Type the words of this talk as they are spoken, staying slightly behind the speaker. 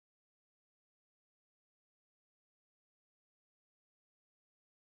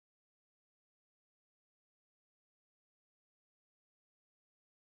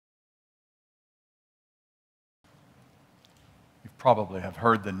probably have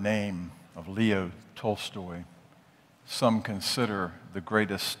heard the name of Leo Tolstoy. Some consider the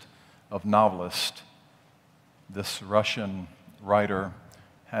greatest of novelists. This Russian writer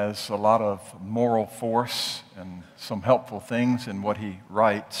has a lot of moral force and some helpful things in what he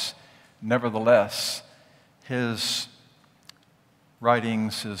writes. Nevertheless, his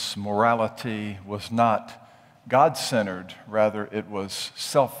writings, his morality was not God-centered, rather it was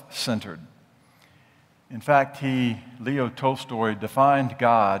self-centered. In fact, Leo Tolstoy, defined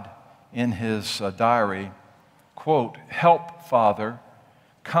God in his diary, quote, "Help, Father,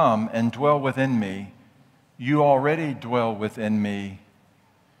 come and dwell within me. You already dwell within me.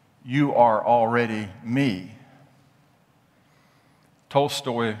 You are already me."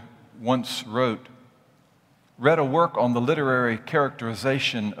 Tolstoy once wrote, "Read a work on the literary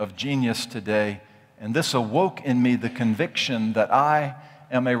characterization of genius today, and this awoke in me the conviction that I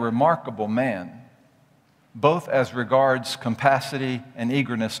am a remarkable man, both as regards capacity and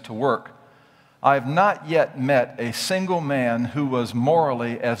eagerness to work. I have not yet met a single man who was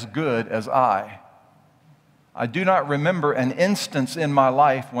morally as good as I. I do not remember an instance in my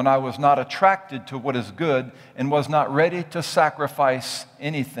life when I was not attracted to what is good and was not ready to sacrifice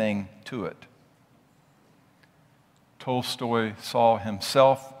anything to it." Tolstoy saw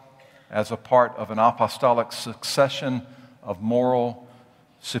himself as a part of an apostolic succession of moral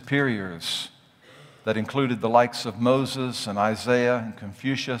superiors that included the likes of Moses and Isaiah and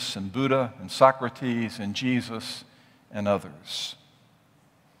Confucius and Buddha and Socrates and Jesus and others.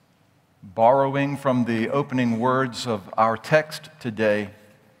 Borrowing from the opening words of our text today,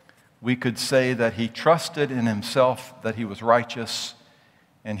 we could say that he trusted in himself that he was righteous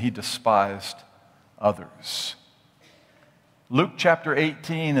and he despised others. Luke chapter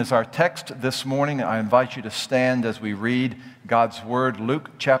 18 is our text this morning. I invite you to stand as we read God's word. Luke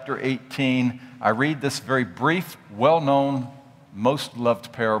chapter 18. I read this very brief, well-known, most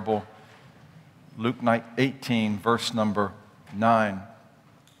loved parable. Luke 18, verse number 9.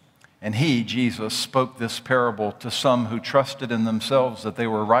 "And he, Jesus, spoke this parable to some who trusted in themselves that they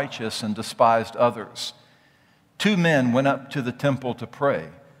were righteous and despised others. 2 men went up to the temple to pray,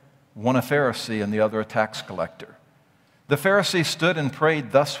 one a Pharisee and the other a tax collector. The Pharisee stood and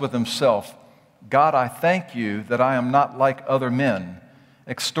prayed thus with himself, 'God, I thank you that I am not like other men,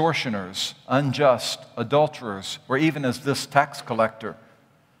 extortioners, unjust, adulterers, or even as this tax collector.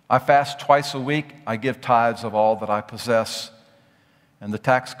 I fast twice a week, I give tithes of all that I possess.' And the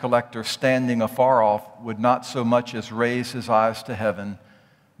tax collector, standing afar off, would not so much as raise his eyes to heaven,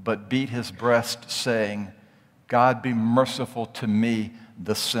 but beat his breast, saying, 'God, be merciful to me,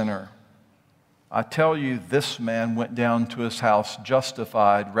 the sinner.' I tell you, this man went down to his house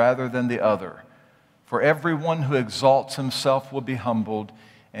justified rather than the other. For everyone who exalts himself will be humbled,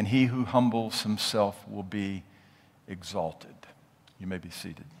 and he who humbles himself will be exalted." You may be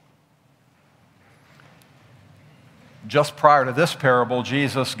seated. Just prior to this parable,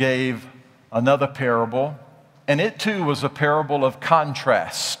 Jesus gave another parable, and it too was a parable of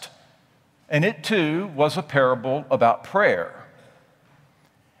contrast. And it too was a parable about prayer.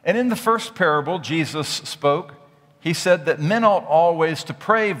 And in the first parable Jesus spoke, he said that men ought always to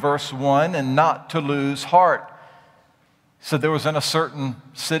pray, verse 1, and not to lose heart. So there was in a certain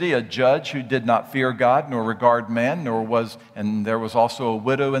city a judge who did not fear God nor regard man, and there was also a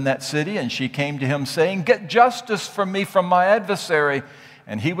widow in that city, and she came to him saying, "Get justice for me from my adversary."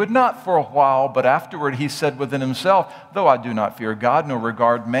 And he would not for a while, but afterward he said within himself, "Though I do not fear God nor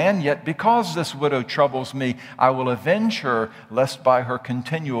regard man, yet because this widow troubles me, I will avenge her, lest by her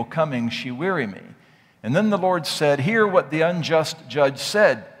continual coming she weary me." And then the Lord said, "Hear what the unjust judge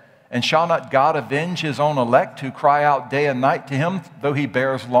said. And shall not God avenge his own elect who cry out day and night to him, though he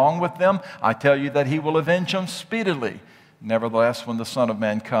bears long with them? I tell you that he will avenge them speedily. Nevertheless, when the Son of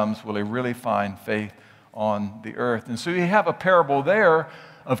Man comes, will he really find faith on the earth?" And so you have a parable there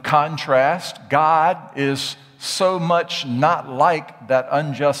of contrast. God is so much not like that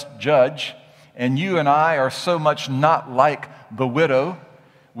unjust judge, and you and I are so much not like the widow.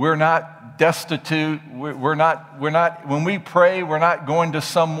 We're not destitute. We're not, when we pray, we're not going to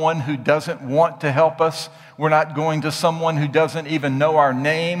someone who doesn't want to help us. We're not going to someone who doesn't even know our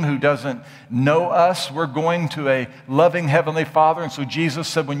name, who doesn't know us. We're going to a loving Heavenly Father. And so Jesus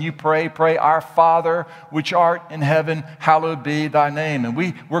said, when you pray, pray, "Our Father, which art in heaven, hallowed be thy name." And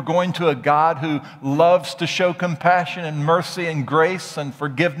we're going to a God who loves to show compassion and mercy and grace and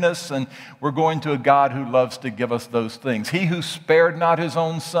forgiveness. And we're going to a God who loves to give us those things. "He who spared not his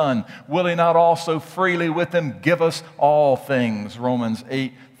own Son, will he not also freely with him give us all things?" Romans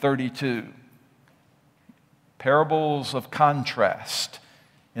 8:32. Parables of contrast.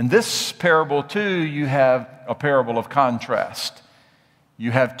 In this parable, too, you have a parable of contrast. you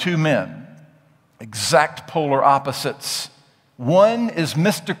have two men, exact polar opposites. One is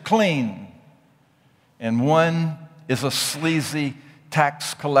Mr. Clean, and one is a sleazy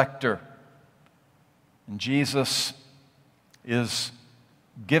tax collector. And Jesus is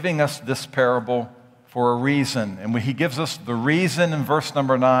giving us this parable for a reason. And when he gives us the reason in verse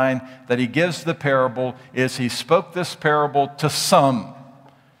number 9 that he gives the parable is he spoke this parable to some.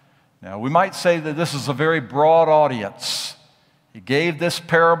 Now, we might say that this is a very broad audience. He gave this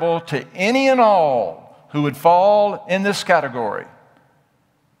parable to any and all who would fall in this category,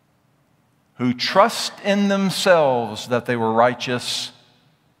 who trust in themselves that they were righteous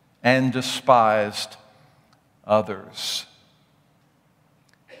and despised others.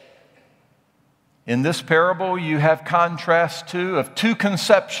 In this parable, you have contrast, too, of two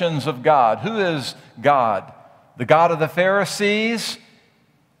conceptions of God. Who is God? The God of the Pharisees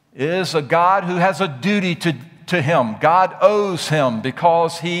is a God who has a duty to him. God owes him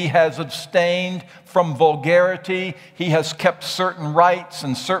because he has abstained from vulgarity. He has kept certain rites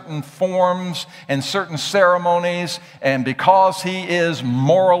and certain forms and certain ceremonies. And because he is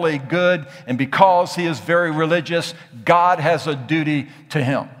morally good and because he is very religious, God has a duty to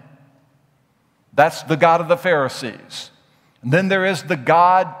him. That's the God of the Pharisees. And then there is the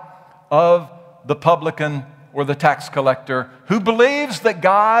God of the publican or the tax collector who believes that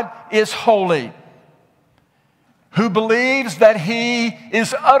God is holy, who believes that he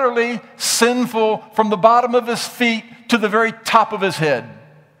is utterly sinful from the bottom of his feet to the very top of his head,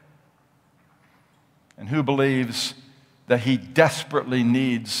 and who believes that he desperately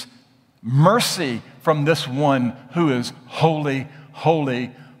needs mercy from this one who is holy,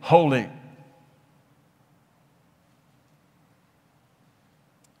 holy, holy.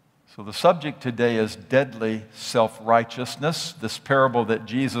 So the subject today is deadly self-righteousness. This parable that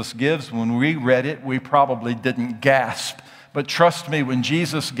Jesus gives, when we read it, we probably didn't gasp. But trust me, when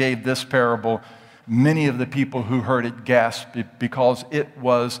Jesus gave this parable, many of the people who heard it gasped because it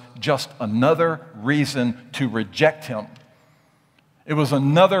was just another reason to reject him. It was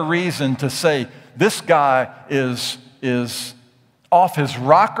another reason to say, this guy is off his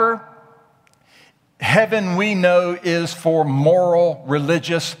rocker. Heaven, we know, is for moral,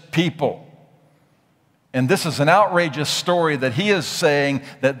 religious people. And this is an outrageous story that he is saying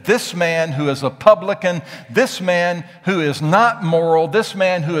that this man who is a publican, this man who is not moral, this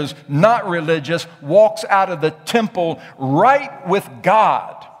man who is not religious, walks out of the temple right with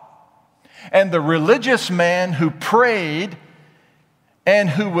God. And the religious man who prayed and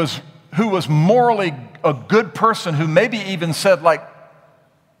who was morally a good person, who maybe even said, like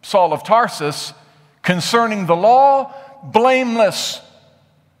Saul of Tarsus, concerning the law, blameless.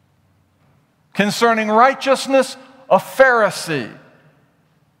 Concerning righteousness, a Pharisee.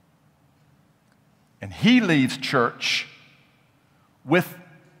 And he leaves church with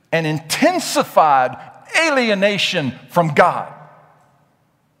an intensified alienation from God.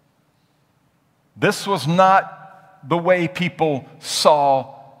 This was not the way people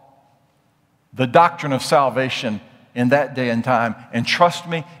saw the doctrine of salvation in that day and time. And trust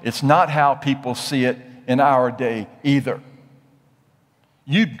me, it's not how people see it in our day either.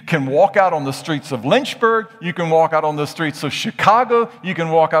 You can walk out on the streets of Lynchburg, you can walk out on the streets of Chicago, you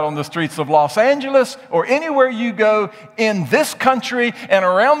can walk out on the streets of Los Angeles, or anywhere you go in this country and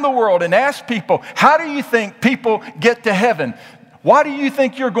around the world and ask people, how do you think people get to heaven? Why do you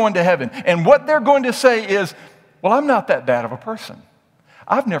think you're going to heaven? And what they're going to say is, well, I'm not that bad of a person.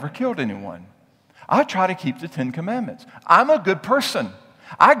 I've never killed anyone. I try to keep the 10 Commandments. I'm a good person.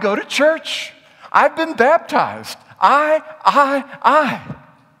 I go to church. I've been baptized. I.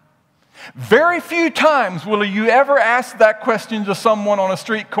 Very few times will you ever ask that question to someone on a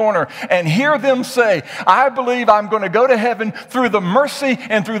street corner and hear them say, I believe I'm going to go to heaven through the mercy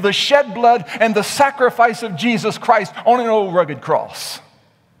and through the shed blood and the sacrifice of Jesus Christ on an old rugged cross.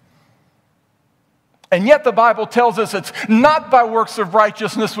 And yet the Bible tells us it's not by works of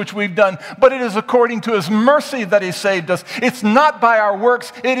righteousness which we've done, but it is according to his mercy that he saved us. It's not by our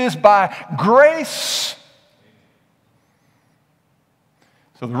works, it is by grace.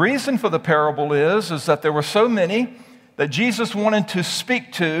 So the reason for the parable is that there were so many that Jesus wanted to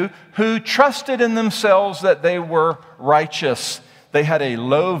speak to who trusted in themselves that they were righteous. They had a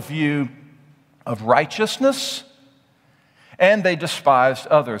low view of righteousness, and they despised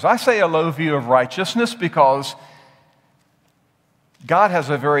others. I say a low view of righteousness because God has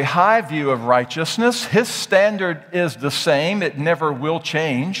a very high view of righteousness. His standard is the same. It never will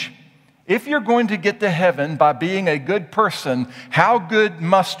change. If you're going to get to heaven by being a good person, how good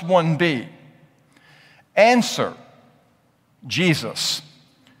must one be? Answer, Jesus.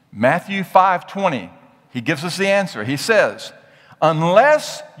 Matthew 5:20, he gives us the answer. He says,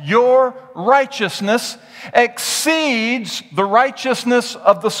 unless your righteousness exceeds the righteousness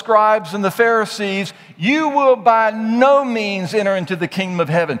of the scribes and the Pharisees, you will by no means enter into the kingdom of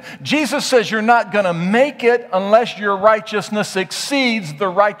heaven. Jesus says you're not going to make it unless your righteousness exceeds the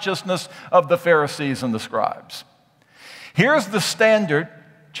righteousness of the Pharisees and the scribes. Here's the standard,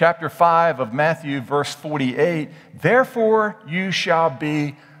 chapter 5 of Matthew, verse 48. Therefore you shall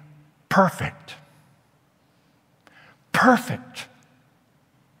be perfect. Perfect.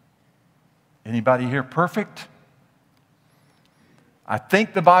 Anybody here perfect? I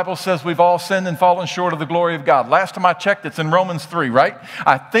think the Bible says we've all sinned and fallen short of the glory of God. Last time I checked, it's in Romans 3, right?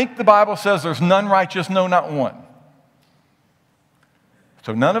 I think the Bible says there's none righteous, no, not one.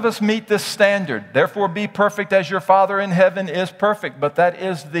 So none of us meet this standard. Therefore, be perfect as your Father in heaven is perfect. But that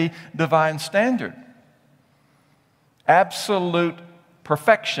is the divine standard. Absolute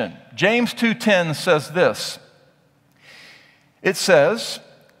perfection. James 2:10 says this. It says,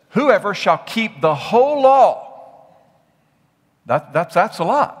 whoever shall keep the whole law. That's a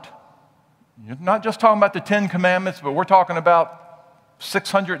lot. You're not just talking about the 10 Commandments, but we're talking about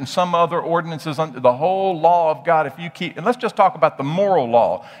 600 and some other ordinances under the whole law of God. If you keep, and let's just talk about the moral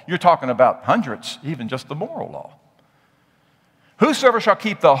law. You're talking about hundreds, even just the moral law. Whosoever shall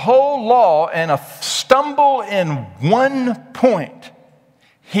keep the whole law and stumble in one point,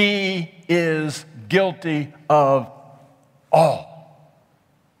 he is guilty of all.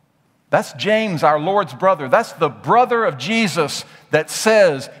 That's James, our Lord's brother. That's the brother of Jesus that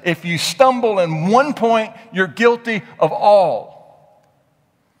says, if you stumble in one point, you're guilty of all.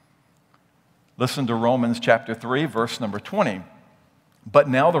 Listen to Romans chapter 3, verse number 20. But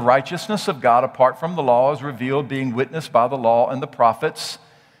now the righteousness of God apart from the law is revealed, being witnessed by the law and the prophets,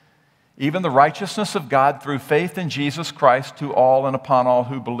 even the righteousness of God through faith in Jesus Christ to all and upon all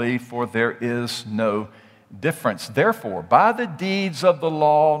who believe, for there is no difference. Therefore, by the deeds of the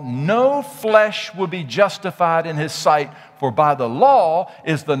law, no flesh will be justified in his sight, for by the law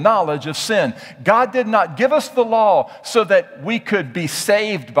is the knowledge of sin. God did not give us the law so that we could be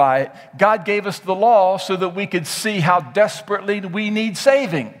saved by it. God gave us the law so that we could see how desperately we need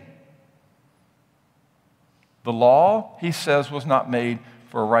saving. The law, he says, was not made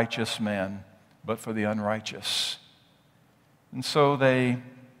for a righteous man, but for the unrighteous. And so they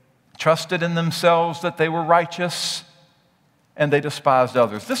trusted in themselves that they were righteous, and they despised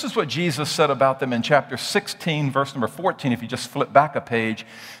others. This is what Jesus said about them in chapter 16, verse number 14. If you just flip back a page,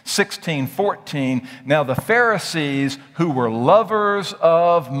 16:14. Now the Pharisees, who were lovers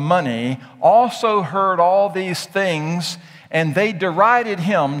of money, also heard all these things, and they derided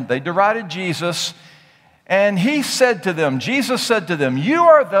him. They derided Jesus. And he said to them, Jesus said to them, you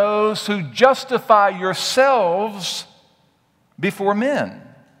are those who justify yourselves before men.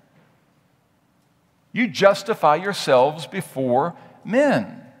 You justify yourselves before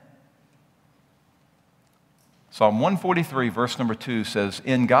men. Psalm 143, verse number 2 says,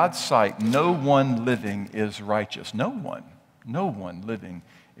 in God's sight, no one living is righteous. No one living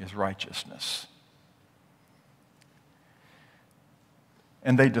is righteousness.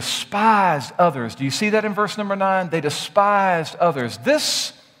 And they despised others. Do you see that in verse number 9? They despised others.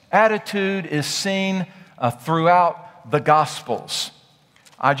 This attitude is seen throughout the Gospels.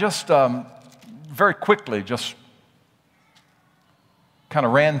 I just very quickly just kind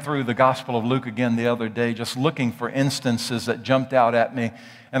of ran through the Gospel of Luke again the other day, just looking for instances that jumped out at me.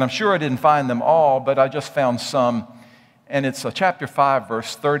 And I'm sure I didn't find them all, but I just found some. And it's chapter 5,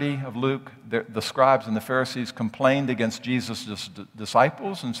 verse 30 of Luke. The scribes and the Pharisees complained against Jesus'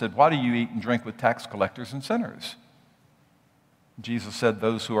 disciples and said, why do you eat and drink with tax collectors and sinners? Jesus said,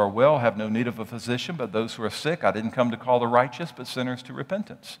 those who are well have no need of a physician, but those who are sick. I didn't come to call the righteous, but sinners to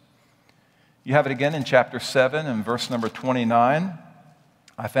repentance. You have it again in chapter 7 and verse number 29.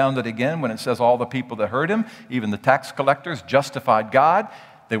 I found it again when it says all the people that heard him, even the tax collectors, justified God.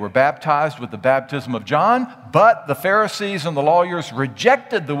 They were baptized with the baptism of John, but the Pharisees and the lawyers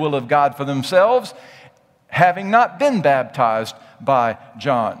rejected the will of God for themselves, having not been baptized by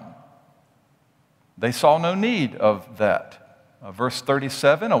John. They saw no need of that. Verse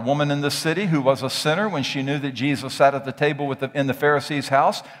 37, a woman in the city who was a sinner, when she knew that Jesus sat at the table in the Pharisee's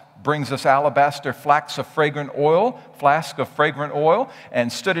house, brings this alabaster flask of fragrant oil,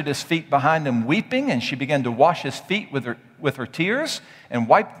 and stood at his feet behind him weeping, and she began to wash his feet with her tears and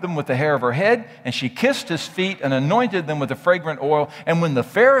wiped them with the hair of her head, and she kissed his feet and anointed them with the fragrant oil. And when the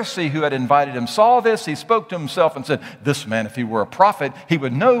Pharisee who had invited him saw this, he spoke to himself and said, this man, if he were a prophet, he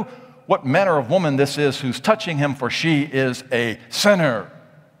would know what manner of woman this is who's touching him, for she is a sinner.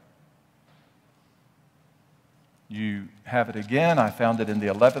 You have it again. I found it in the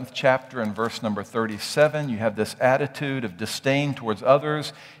 11th chapter in verse number 37. You have this attitude of disdain towards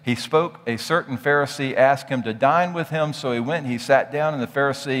others. He spoke, a certain Pharisee asked him to dine with him, so he went and he sat down, and a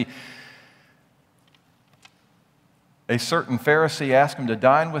certain Pharisee asked him to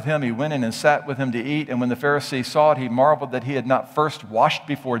dine with him. He went in and sat with him to eat. And when the Pharisee saw it, he marveled that he had not first washed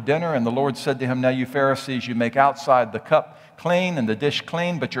before dinner. And the Lord said to him, now you Pharisees, you make outside the cup clean and the dish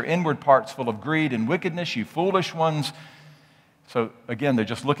clean, but your inward part's full of greed and wickedness, you foolish ones. So again, they're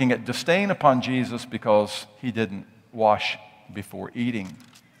just looking at disdain upon Jesus because he didn't wash before eating.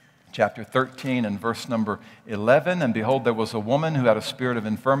 Chapter 13 and verse number 11, and behold, there was a woman who had a spirit of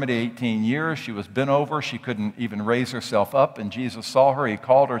infirmity 18 years. She was bent over. She couldn't even raise herself up. And Jesus saw her. He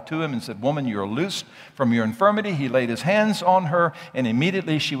called her to him and said, woman, you are loosed from your infirmity. He laid his hands on her, and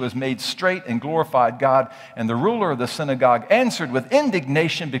immediately she was made straight and glorified God. And the ruler of the synagogue answered with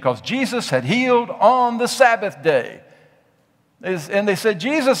indignation because Jesus had healed on the Sabbath day. And they said,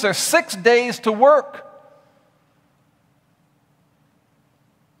 Jesus, there's 6 days to work.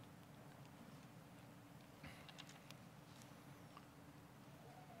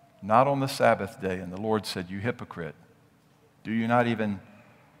 Not on the Sabbath day. And the Lord said, you hypocrite, do not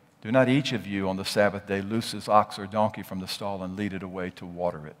each of you on the Sabbath day loose his ox or donkey from the stall and lead it away to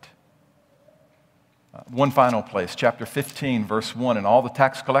water it. One final place, chapter 15, verse 1. And all the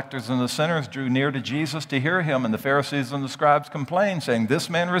tax collectors and the sinners drew near to Jesus to hear him. And the Pharisees and the scribes complained, saying,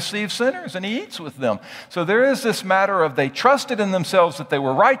 this man receives sinners and he eats with them. So there is this matter of they trusted in themselves that they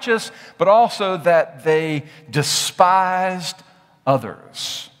were righteous, but also that they despised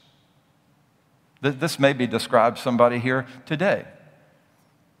others. This maybe describes somebody here today.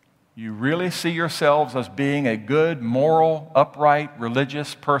 You really see yourselves as being a good, moral, upright,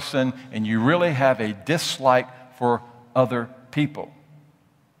 religious person, and you really have a dislike for other people.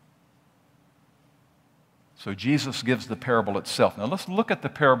 So Jesus gives the parable itself. Now let's look at the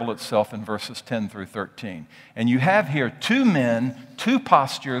parable itself in verses 10 through 13. And you have here 2 men, 2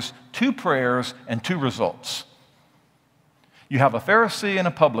 postures, 2 prayers, and 2 results. You have a Pharisee and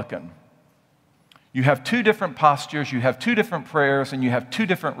a publican. You have 2 different postures, you have 2 different prayers, and you have 2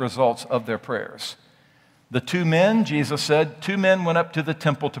 different results of their prayers. The 2 men, Jesus said, 2 men went up to the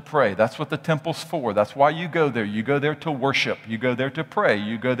temple to pray. That's what the temple's for. That's why you go there. You go there to worship. You go there to pray.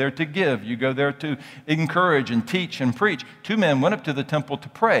 You go there to give. You go there to encourage and teach and preach. 2 men went up to the temple to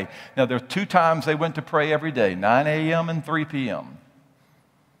pray. Now, there are 2 times they went to pray every day, 9 a.m. and 3 p.m.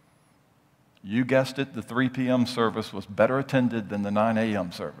 You guessed it, the 3 p.m. service was better attended than the 9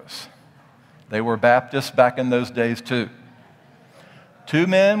 a.m. service. They were Baptists back in those days too. 2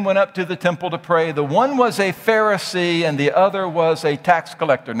 men went up to the temple to pray. The one was a Pharisee and the other was a tax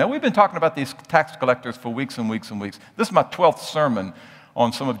collector. Now, we've been talking about these tax collectors for weeks and weeks and weeks. This is my 12th sermon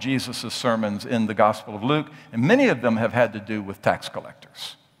on some of Jesus' sermons in the Gospel of Luke, and many of them have had to do with tax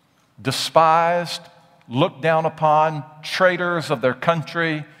collectors. Despised, looked down upon, traitors of their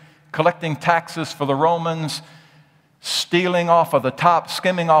country, collecting taxes for the Romans, stealing off of the top,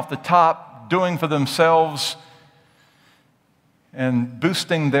 skimming off the top, doing for themselves and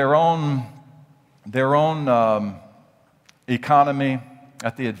boosting their own economy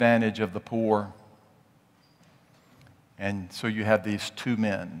at the advantage of the poor. And so you have these 2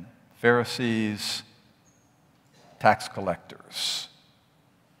 men, Pharisees, tax collectors.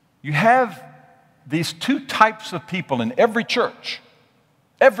 You have these 2 types of people in every church.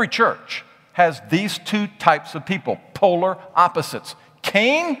 Every church has these 2 types of people, polar opposites.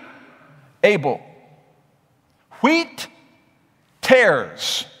 Cain, Abel. Wheat,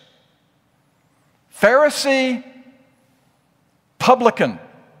 tares. Pharisee, publican.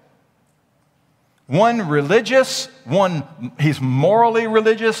 One religious, one he's morally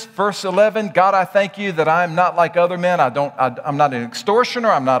religious. Verse 11, God, I thank you that I'm not like other men. I'm not an extortioner,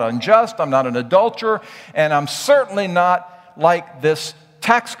 I'm not unjust, I'm not an adulterer, and I'm certainly not like this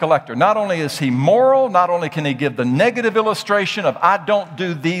tax collector. Not only is he moral, not only can he give the negative illustration of I don't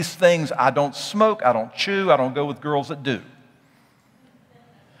do these things, I don't smoke, I don't chew, I don't go with girls that do.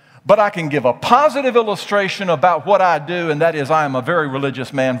 But I can give a positive illustration about what I do, and that is I am a very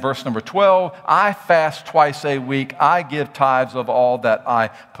religious man. Verse number 12, I fast twice a week, I give tithes of all that I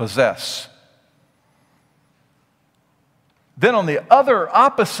possess. Then on the other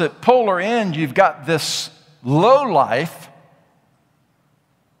opposite polar end, you've got this low life,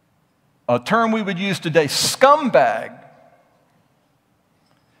 a term we would use today, scumbag,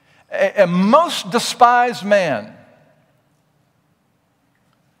 a most despised man.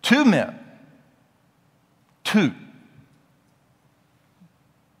 2 men. 2.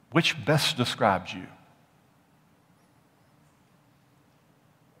 Which best describes you?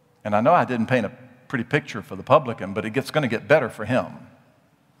 And I know I didn't paint a pretty picture for the publican, but it's going to get better for him.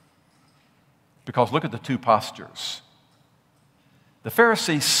 Because look at the two postures. The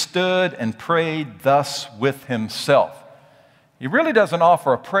Pharisee stood and prayed thus with himself. He really doesn't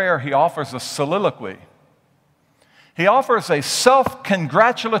offer a prayer, he offers a soliloquy. He offers a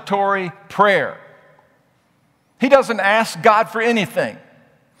self-congratulatory prayer. He doesn't ask God for anything.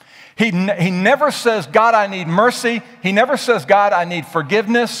 He never says, God, I need mercy. He never says, God, I need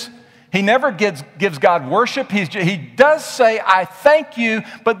forgiveness. He never gives God worship. He does say, I thank you,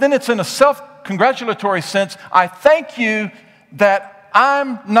 but then it's in a self-congratulatory sense. I thank you that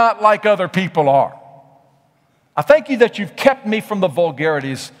I'm not like other people are. I thank you that you've kept me from the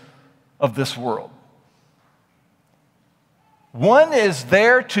vulgarities of this world. One is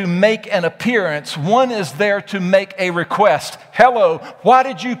there to make an appearance. One is there to make a request. Hello, why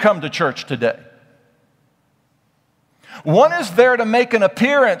did you come to church today? One is there to make an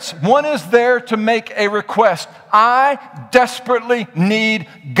appearance. One is there to make a request. I desperately need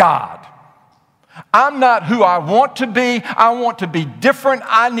God. I'm not who I want to be. I want to be different.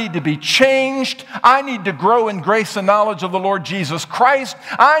 I need to be changed. I need to grow in grace and knowledge of the Lord Jesus Christ.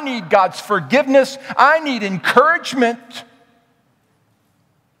 I need God's forgiveness. I need encouragement.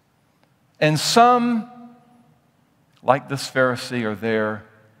 And some, like this Pharisee, are there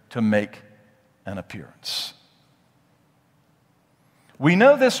to make an appearance. We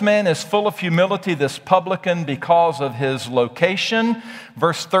know this man is full of humility, this publican, because of his location.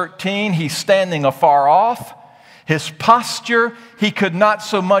 Verse 13, he's standing afar off. His posture, he could not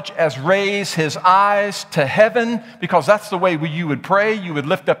so much as raise his eyes to heaven, because that's the way you would pray. You would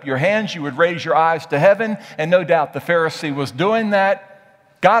lift up your hands, you would raise your eyes to heaven, and no doubt the Pharisee was doing that.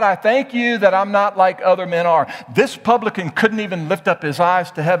 God, I thank you that I'm not like other men are. This publican couldn't even lift up his eyes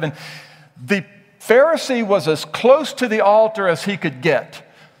to heaven. The Pharisee was as close to the altar as he could get.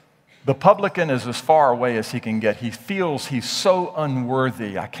 The publican is as far away as he can get. He feels he's so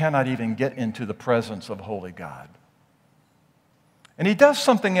unworthy. I cannot even get into the presence of holy God. And he does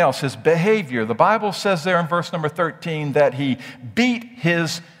something else, his behavior. The Bible says there in verse number 13 that he beat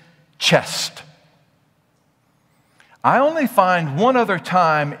his chest. I only find one other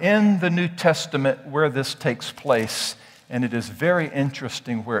time in the New Testament where this takes place, and it is very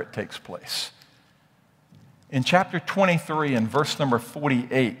interesting where it takes place. In chapter 23 and verse number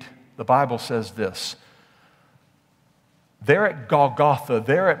 48, the Bible says this. There at Golgotha,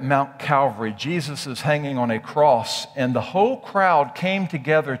 there at Mount Calvary, Jesus is hanging on a cross, and the whole crowd came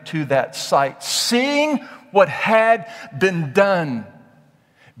together to that sight, seeing what had been done.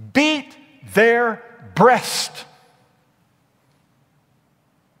 Beat their breast.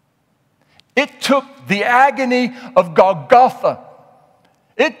 It took the agony of Golgotha.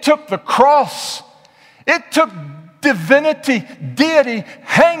 It took the cross. It took divinity, deity,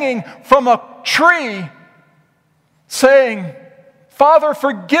 hanging from a tree, saying, Father,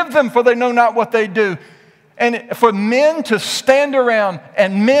 forgive them, for they know not what they do. And for men to stand around,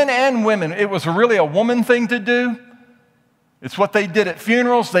 and men and women, it was really a woman thing to do. It's what they did at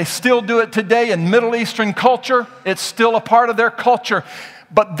funerals. They still do it today in Middle Eastern culture. It's still a part of their culture.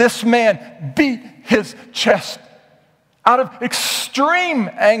 But this man beat his chest out of extreme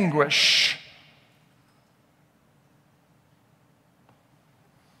anguish.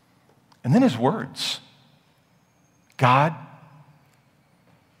 And then his words, God,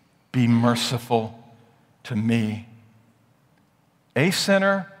 be merciful to me, a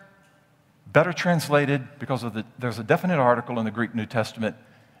sinner, better translated because there's a definite article in the Greek New Testament,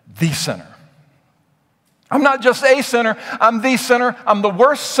 the sinner. I'm not just a sinner, I'm the sinner. I'm the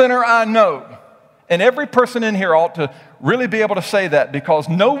worst sinner I know. And every person in here ought to really be able to say that, because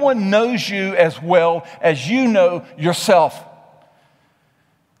no one knows you as well as you know yourself.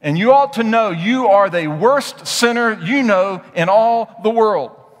 And you ought to know you are the worst sinner you know in all the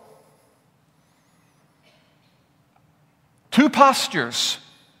world. Two postures,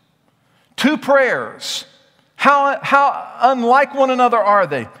 two prayers. How unlike one another are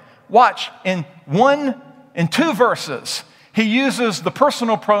they? Watch, in two verses, he uses the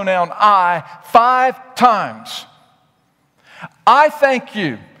personal pronoun I 5 times. I thank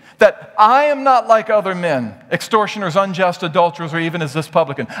you that I am not like other men, extortioners, unjust, adulterers, or even as this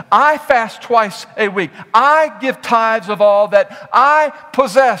publican. I fast twice a week. I give tithes of all that I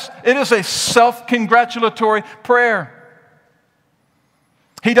possess. It is a self-congratulatory prayer.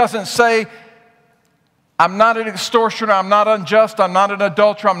 He doesn't say, I'm not an extortioner, I'm not unjust, I'm not an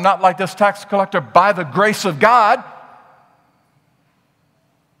adulterer, I'm not like this tax collector, by the grace of God.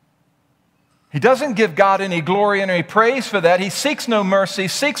 He doesn't give God any glory and any praise for that. He seeks no mercy,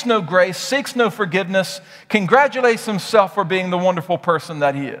 seeks no grace, seeks no forgiveness, congratulates himself for being the wonderful person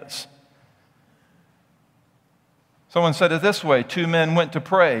that he is. Someone said it this way: 2 men went to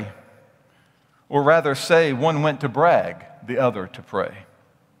pray, or rather say, one went to brag, the other to pray.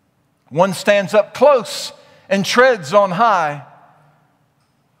 One stands up close and treads on high,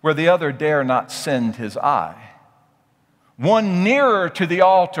 where the other dare not send his eye. One nearer to the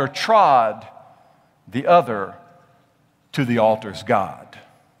altar trod, the other to the altar's God.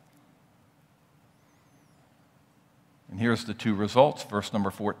 And here's the 2 results, verse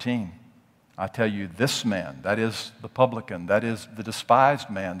number 14. I tell you, this man, that is the publican, that is the despised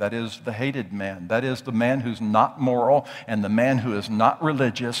man, that is the hated man, that is the man who's not moral and the man who is not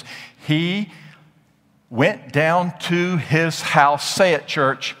religious, he went down to his house, say it,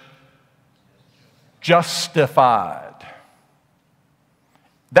 church, justified.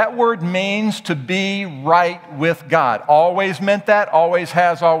 That word means to be right with God. Always meant that, always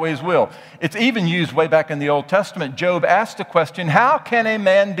has, always will. It's even used way back in the Old Testament. Job asked the question, how can a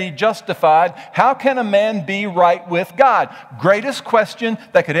man be justified? How can a man be right with God? Greatest question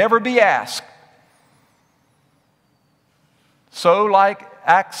that could ever be asked. So like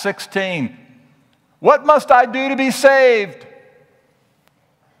Acts 16, what must I do to be saved?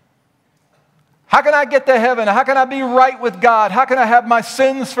 How can I get to heaven? How can I be right with God? How can I have my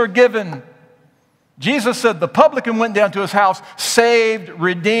sins forgiven? Jesus said the publican went down to his house, saved,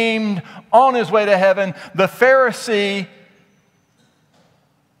 redeemed, on his way to heaven. The Pharisee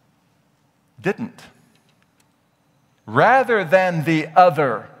didn't. Rather than the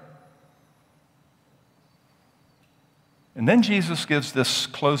other. And then Jesus gives this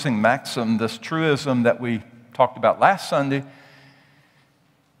closing maxim, this truism that we talked about last Sunday.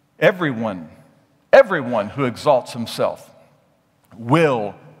 Everyone who exalts himself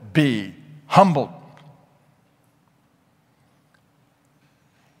will be humbled.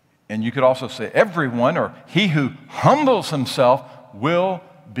 And you could also say everyone, or he who humbles himself, will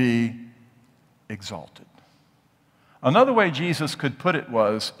be exalted. Another way Jesus could put it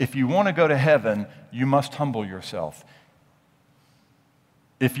was, if you want to go to heaven, you must humble yourself.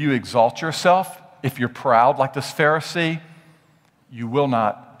 If you exalt yourself, if you're proud like this Pharisee, you will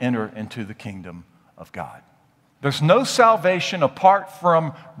not enter into the kingdom of God. There's no salvation apart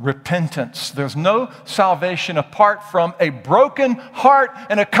from repentance. There's no salvation apart from a broken heart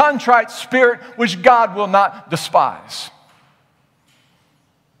and a contrite spirit which God will not despise.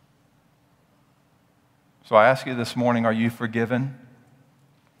 So I ask you this morning, are you forgiven?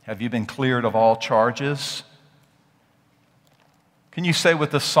 Have you been cleared of all charges? Can you say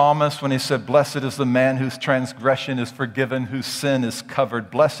with the psalmist when he said, blessed is the man whose transgression is forgiven, whose sin is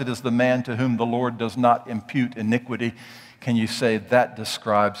covered. Blessed is the man to whom the Lord does not impute iniquity. Can you say, that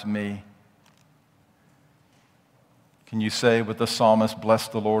describes me? Can you say with the psalmist, bless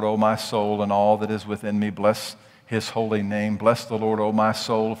the Lord, O my soul, and all that is within me. Bless his holy name. Bless the Lord, O my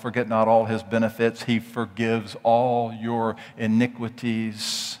soul. Forget not all his benefits. He forgives all your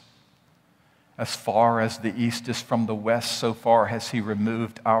iniquities. As far as the east is from the west, so far has he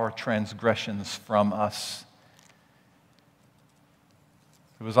removed our transgressions from us.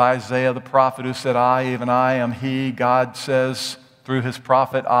 It was Isaiah the prophet who said, I, even I, am he. God says through his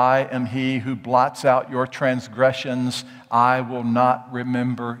prophet, I am he who blots out your transgressions. I will not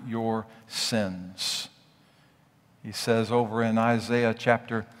remember your sins. He says over in Isaiah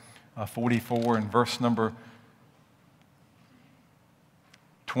chapter 44 and verse number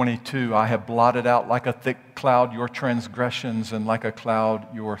 22, I have blotted out like a thick cloud your transgressions and like a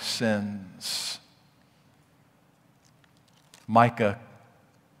cloud your sins. Micah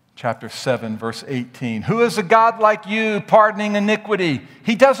chapter 7, verse 18. Who is a God like you, pardoning iniquity?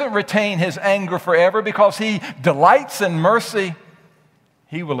 He doesn't retain his anger forever because he delights in mercy.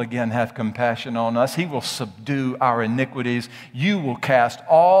 He will again have compassion on us. He will subdue our iniquities. You will cast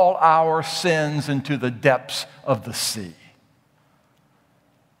all our sins into the depths of the sea.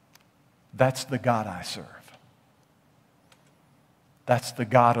 That's the God I serve. That's the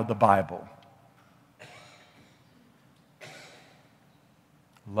God of the Bible.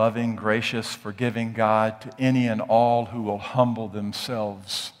 Loving, gracious, forgiving God to any and all who will humble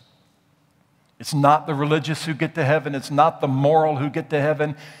themselves. It's not the religious who get to heaven. It's not the moral who get to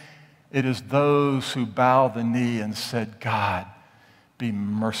heaven. It is those who bow the knee and said, God, be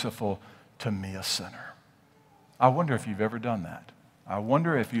merciful to me, a sinner. I wonder if you've ever done that. I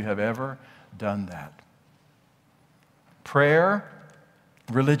wonder if you have ever done that. Prayer,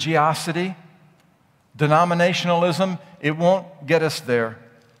 religiosity, denominationalism, it won't get us there.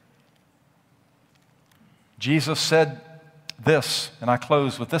 Jesus said this, and I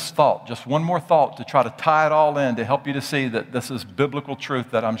close with this thought, just one more thought to try to tie it all in to help you to see that this is biblical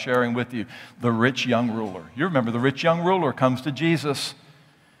truth that I'm sharing with you. The rich young ruler. You remember the rich young ruler comes to Jesus,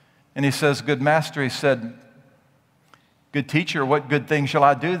 and he says, good master, he said, Good teacher, what good thing shall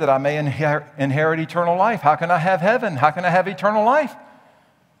I do that I may inherit eternal life? How can I have heaven? How can I have eternal life?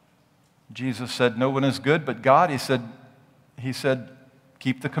 Jesus said, no one is good but God. He said,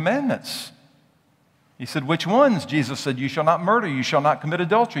 keep the commandments. He said, which ones? Jesus said, you shall not murder, you shall not commit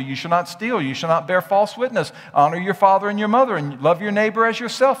adultery, you shall not steal, you shall not bear false witness, honor your father and your mother, and love your neighbor as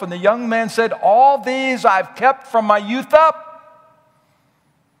yourself. And the young man said, all these I've kept from my youth up.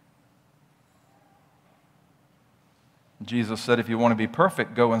 Jesus said, if you want to be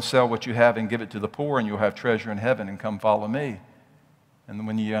perfect, go and sell what you have and give it to the poor, and you'll have treasure in heaven, and come follow me. And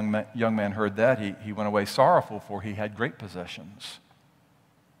when the young man heard that, he went away sorrowful, for he had great possessions.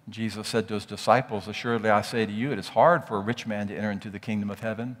 Jesus said to his disciples, assuredly I say to you, it is hard for a rich man to enter into the kingdom of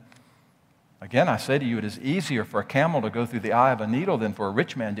heaven. Again, I say to you, it is easier for a camel to go through the eye of a needle than for a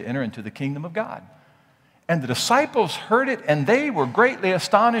rich man to enter into the kingdom of God. And the disciples heard it, and they were greatly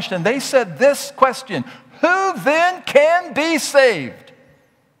astonished, and they said this question, who then can be saved?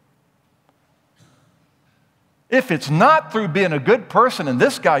 If it's not through being a good person, and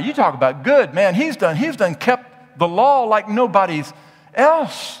this guy, you talk about good, man, he's done kept the law like nobody's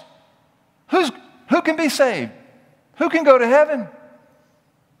else. Who can be saved? Who can go to heaven?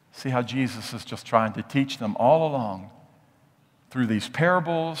 See how Jesus is just trying to teach them all along through these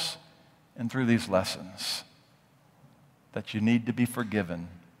parables and through these lessons that you need to be forgiven.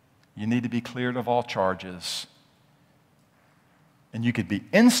 You need to be cleared of all charges. And you could be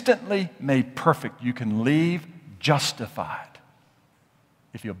instantly made perfect. You can leave justified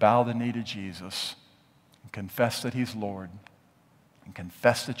if you bow the knee to Jesus and confess that He's Lord and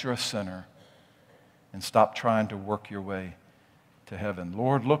confess that you're a sinner and stop trying to work your way to heaven.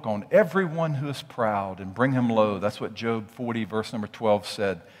 Lord, look on everyone who is proud and bring him low. That's what Job 40, verse number 12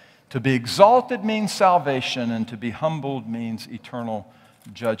 said. To be exalted means salvation, and to be humbled means eternal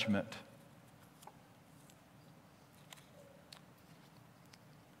judgment.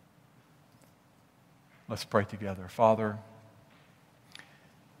 Let's pray together. Father,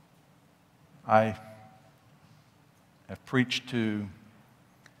 I have preached to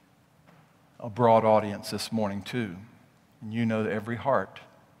a broad audience this morning too. And you know every heart.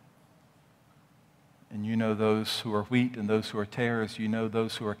 And you know those who are wheat and those who are tares. You know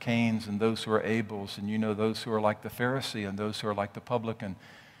those who are Cains and those who are Abels. And you know those who are like the Pharisee and those who are like the publican.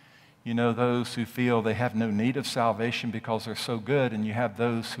 You know those who feel they have no need of salvation because they're so good. And you have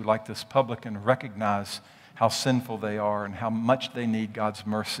those who, like this publican, recognize how sinful they are and how much they need God's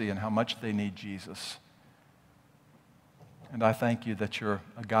mercy and how much they need Jesus. And I thank you that you're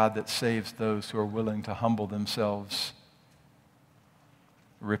a God that saves those who are willing to humble themselves,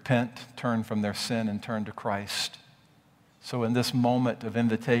 repent, turn from their sin, and turn to Christ. So in this moment of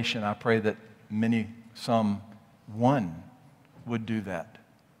invitation, I pray that one would do that.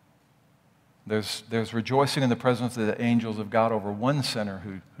 There's rejoicing in the presence of the angels of God over one sinner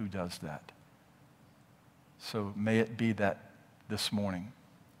who does that. So may it be that this morning.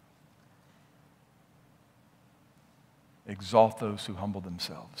 Exalt those who humble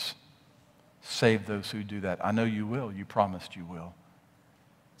themselves. Save those who do that. I know you will. You promised you will.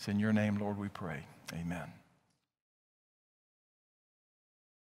 It's in your name, Lord, we pray. Amen.